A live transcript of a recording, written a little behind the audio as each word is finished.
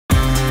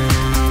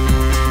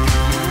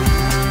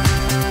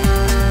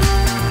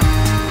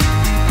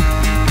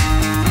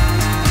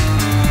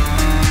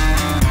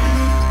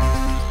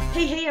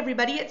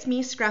everybody, it's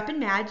me, Scrappin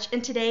Madge,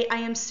 and today I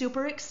am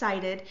super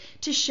excited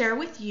to share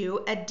with you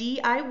a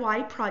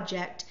DIY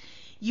project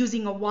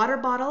using a water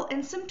bottle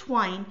and some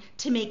twine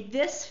to make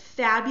this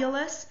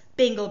fabulous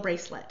bangle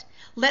bracelet.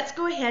 Let's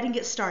go ahead and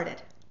get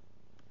started.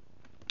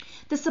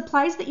 The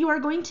supplies that you are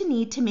going to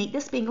need to make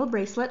this bangle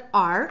bracelet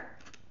are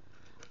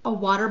a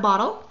water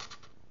bottle,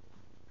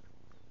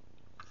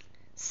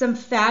 some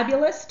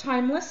fabulous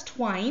timeless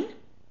twine,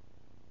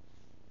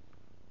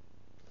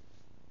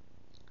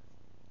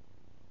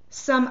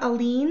 some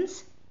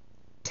Aleene's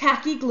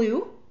tacky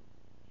glue,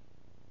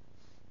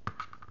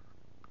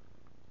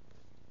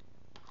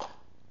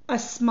 a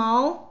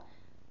small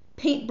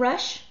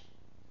paintbrush,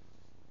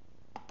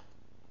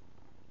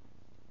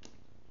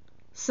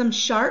 some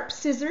sharp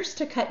scissors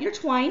to cut your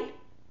twine,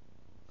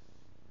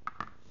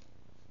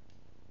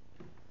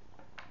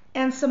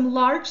 and some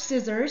large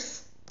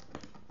scissors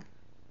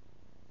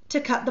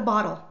to cut the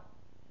bottle.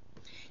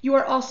 You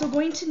are also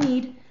going to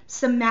need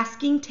some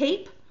masking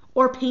tape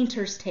or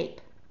painter's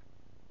tape.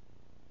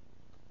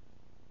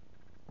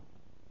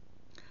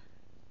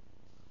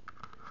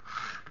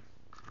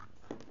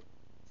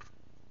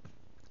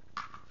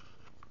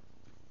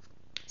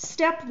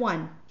 Step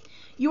 1,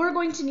 you are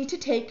going to need to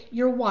take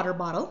your water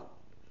bottle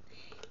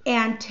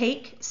and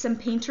take some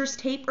painter's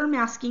tape or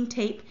masking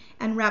tape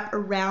and wrap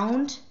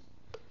around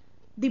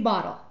the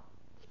bottle.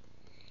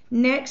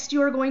 Next,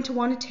 you are going to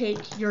want to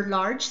take your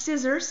large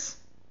scissors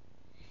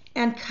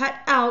and cut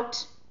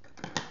out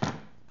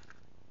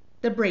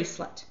the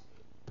bracelet.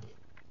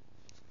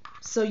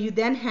 So you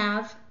then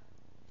have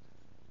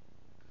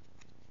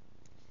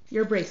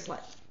your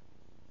bracelet.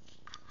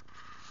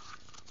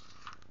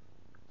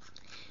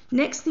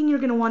 Next thing you're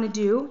going to want to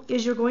do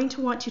is you're going to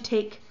want to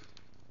take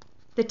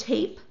the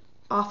tape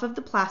off of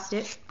the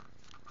plastic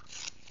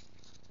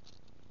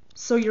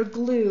so your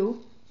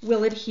glue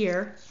will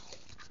adhere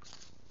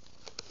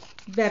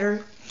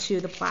better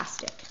to the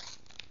plastic.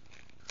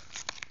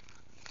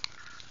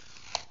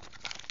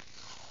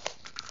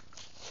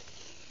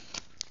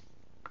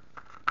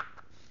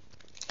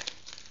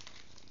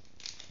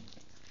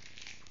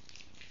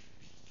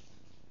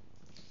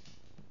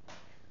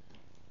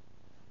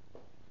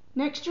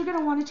 Next, you're going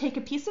to want to take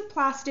a piece of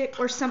plastic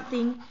or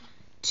something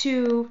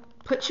to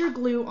put your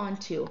glue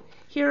onto.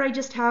 Here I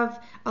just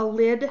have a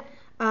lid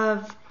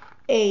of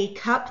a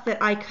cup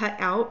that I cut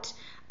out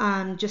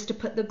just to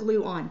put the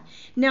glue on.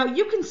 Now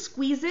you can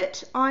squeeze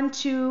it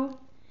onto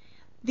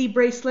the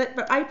bracelet,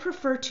 but I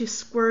prefer to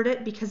squirt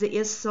it because it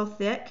is so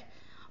thick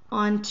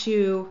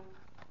onto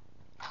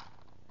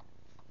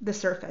the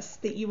surface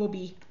that you will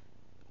be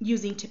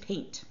using to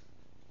paint.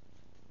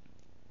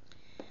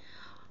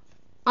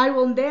 I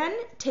will then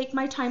take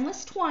my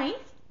timeless twine.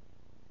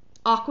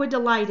 Aqua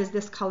Delight is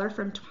this color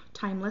from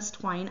Timeless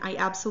Twine. I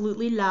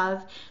absolutely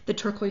love the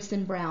turquoise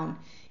and brown.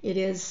 It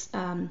is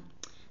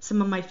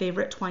some of my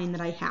favorite twine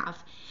that I have.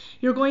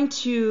 You're going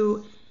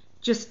to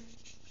just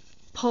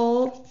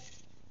pull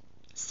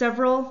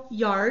several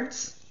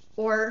yards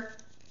or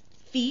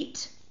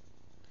feet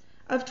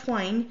of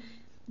twine.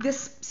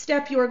 This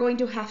step you are going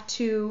to have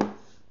to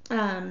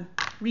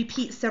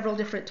repeat several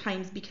different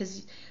times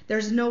because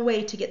there's no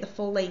way to get the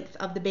full length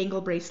of the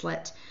bangle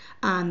bracelet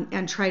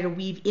and try to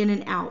weave in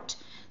and out.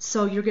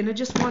 So you're going to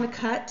just want to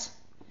cut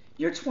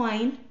your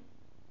twine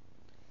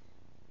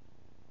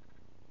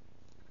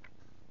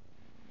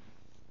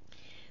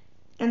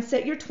and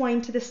set your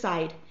twine to the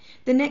side.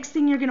 The next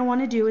thing you're going to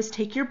want to do is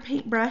take your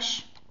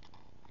paintbrush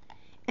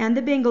and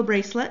the bangle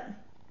bracelet,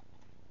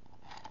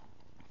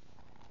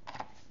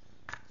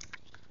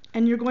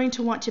 and you're going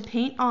to want to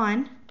paint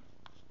on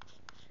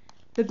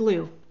the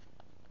glue.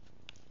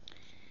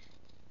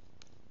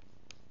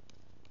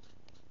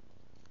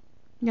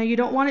 Now you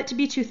don't want it to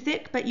be too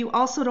thick, but you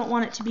also don't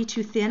want it to be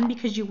too thin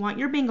because you want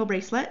your bangle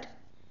bracelet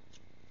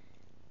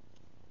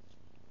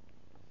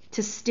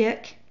to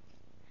stick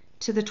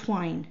to the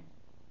twine.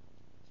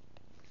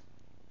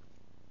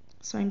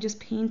 So I'm just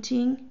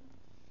painting.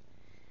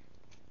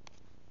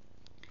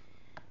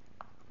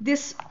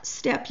 This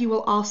step you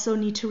will also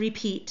need to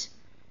repeat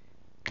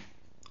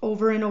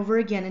over and over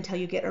again until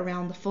you get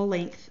around the full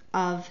length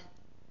of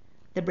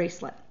the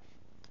bracelet.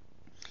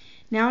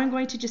 Now I'm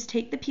going to just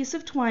take the piece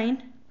of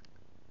twine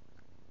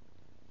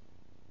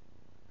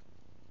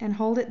and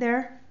hold it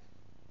there.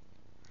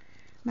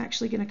 I'm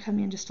actually going to come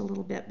in just a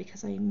little bit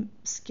because I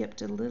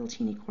skipped a little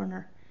teeny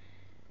corner.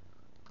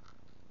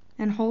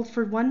 And hold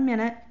for 1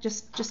 minute,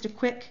 just a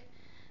quick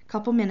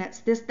couple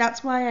minutes.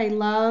 That's why I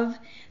love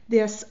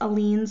this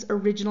Aleene's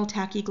original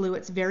tacky glue.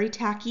 It's very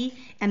tacky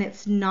and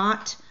it's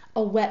not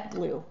a wet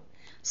glue.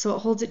 So it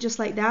holds it just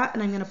like that,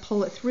 and I'm going to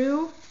pull it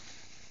through,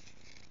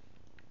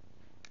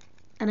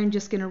 and I'm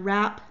just going to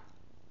wrap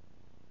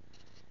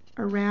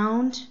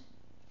around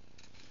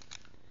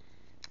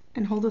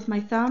and hold with my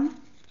thumb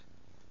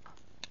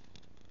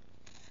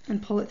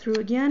and pull it through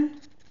again.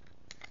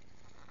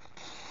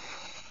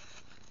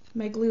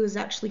 My glue is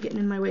actually getting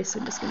in my way, so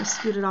I'm just going to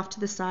scoot it off to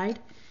the side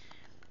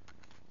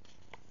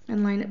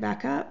and line it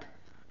back up.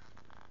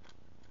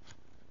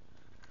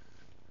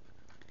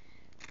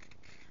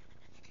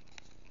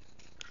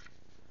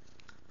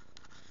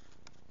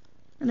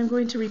 And I'm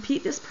going to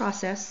repeat this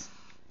process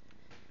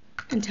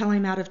until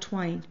I'm out of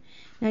twine.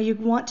 Now you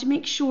want to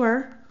make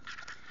sure,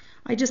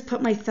 I just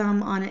put my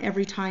thumb on it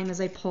every time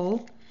as I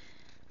pull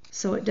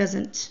so it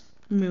doesn't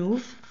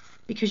move,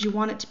 because you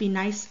want it to be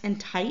nice and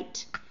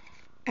tight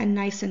and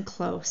nice and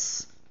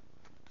close.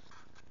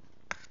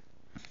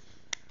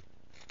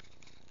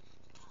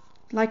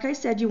 Like I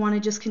said, you want to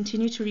just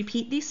continue to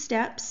repeat these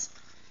steps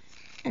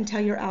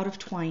until you're out of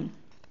twine.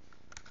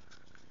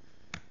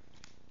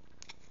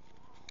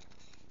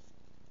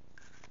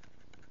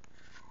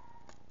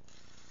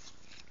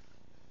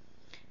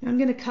 Now I'm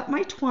going to cut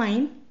my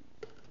twine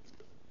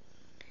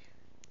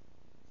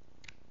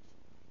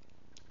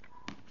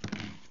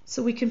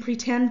so we can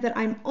pretend that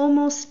I'm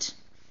almost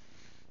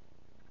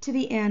to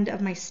the end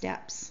of my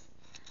steps.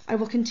 I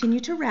will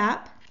continue to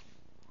wrap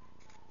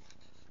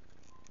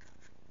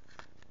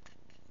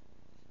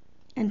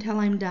until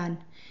I'm done.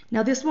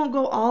 Now this won't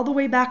go all the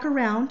way back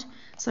around,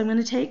 so I'm going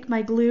to take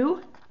my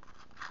glue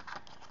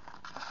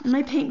and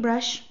my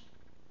paintbrush,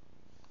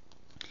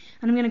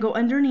 and I'm going to go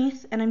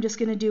underneath, and I'm just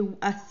going to do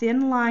a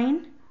thin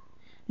line,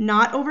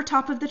 not over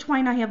top of the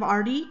twine I have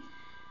already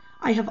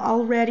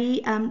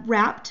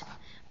wrapped,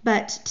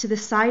 but to the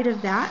side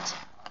of that.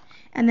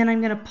 And then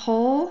I'm going to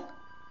pull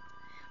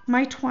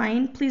my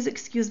twine. Please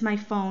excuse my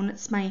phone.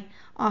 It's my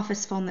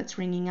office phone that's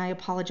ringing. I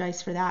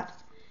apologize for that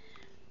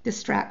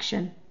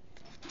distraction.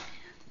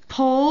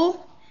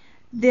 Pull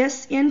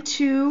this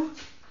into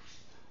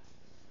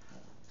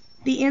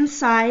the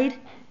inside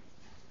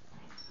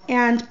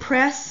and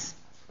press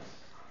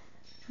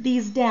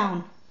these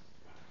down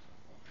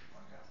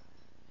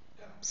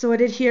so it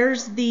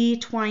adheres the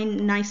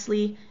twine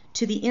nicely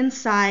to the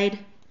inside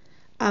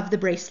of the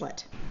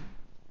bracelet.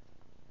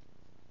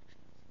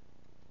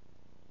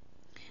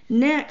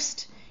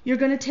 Next, you're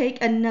going to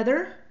take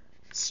another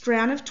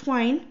strand of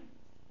twine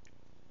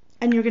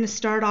and you're going to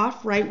start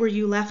off right where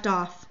you left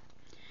off.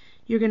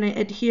 You're going to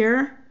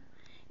adhere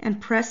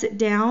and press it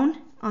down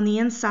on the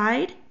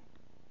inside.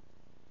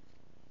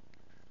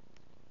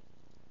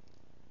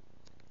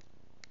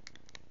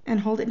 And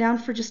hold it down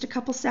for just a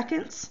couple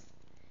seconds.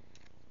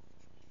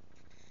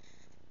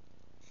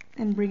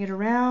 And bring it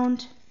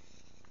around.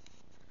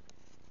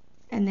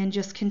 And then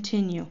just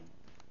continue.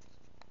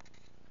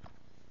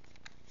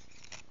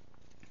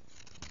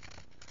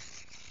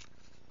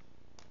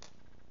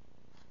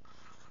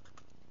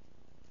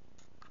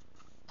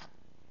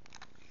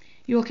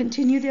 You will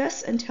continue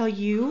this until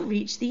you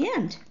reach the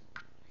end.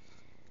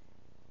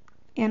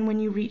 And when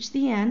you reach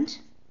the end,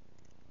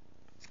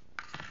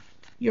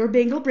 your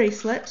bangle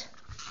bracelet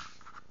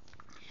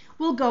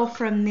will go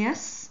from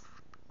this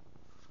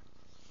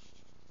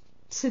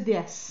to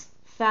this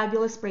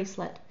fabulous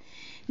bracelet.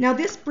 Now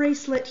this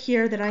bracelet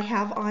here that I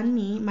have on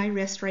me, my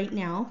wrist right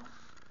now,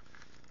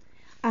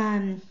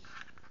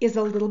 is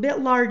a little bit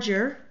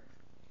larger.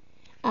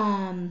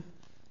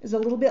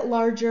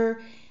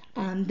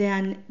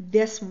 Than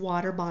this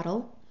water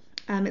bottle.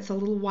 It's a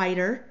little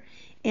wider,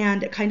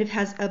 and it kind of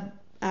has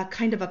a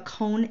kind of a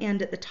cone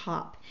end at the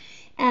top.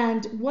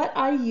 And what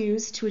I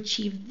used to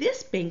achieve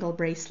this bangle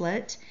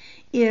bracelet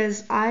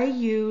is I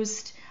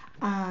used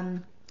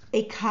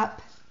a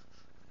cup,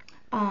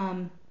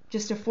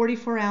 just a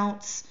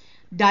 44-ounce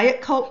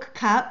Diet Coke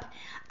cup,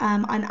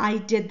 and I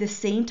did the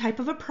same type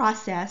of a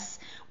process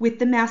with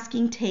the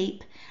masking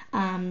tape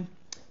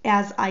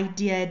as I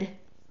did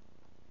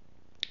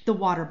the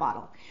water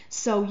bottle.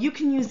 So you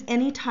can use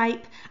any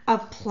type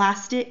of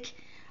plastic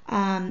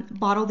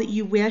bottle that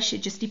you wish.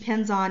 It just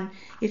depends on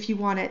if you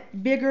want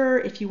it bigger,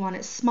 if you want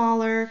it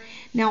smaller.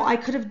 Now I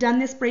could have done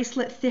this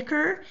bracelet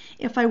thicker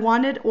if I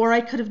wanted, or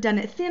I could have done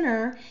it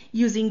thinner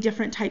using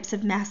different types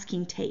of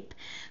masking tape.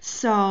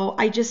 So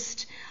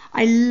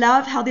I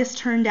love how this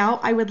turned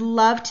out. I would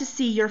love to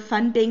see your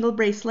fun bangle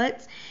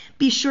bracelets.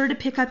 Be sure to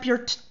pick up your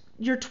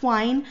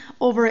twine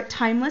over at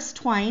Timeless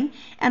Twine,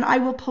 and I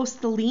will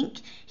post the link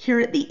here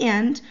at the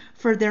end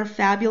for their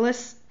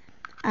fabulous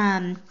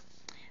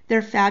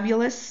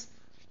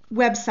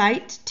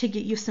website to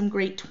get you some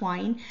great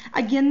twine.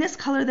 Again, this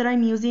color that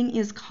I'm using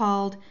is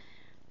called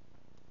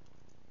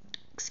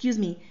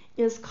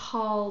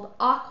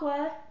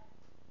Aqua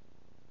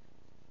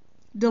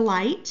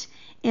Delight,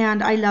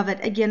 and I love it.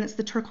 Again, it's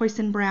the turquoise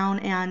and brown,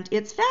 and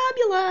it's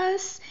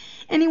fabulous.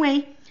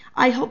 Anyway,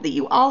 I hope that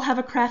you all have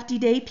a crafty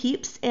day,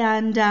 peeps,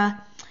 and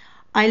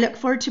I look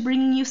forward to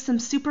bringing you some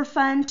super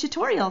fun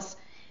tutorials.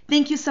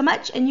 Thank you so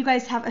much, and you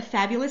guys have a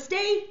fabulous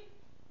day.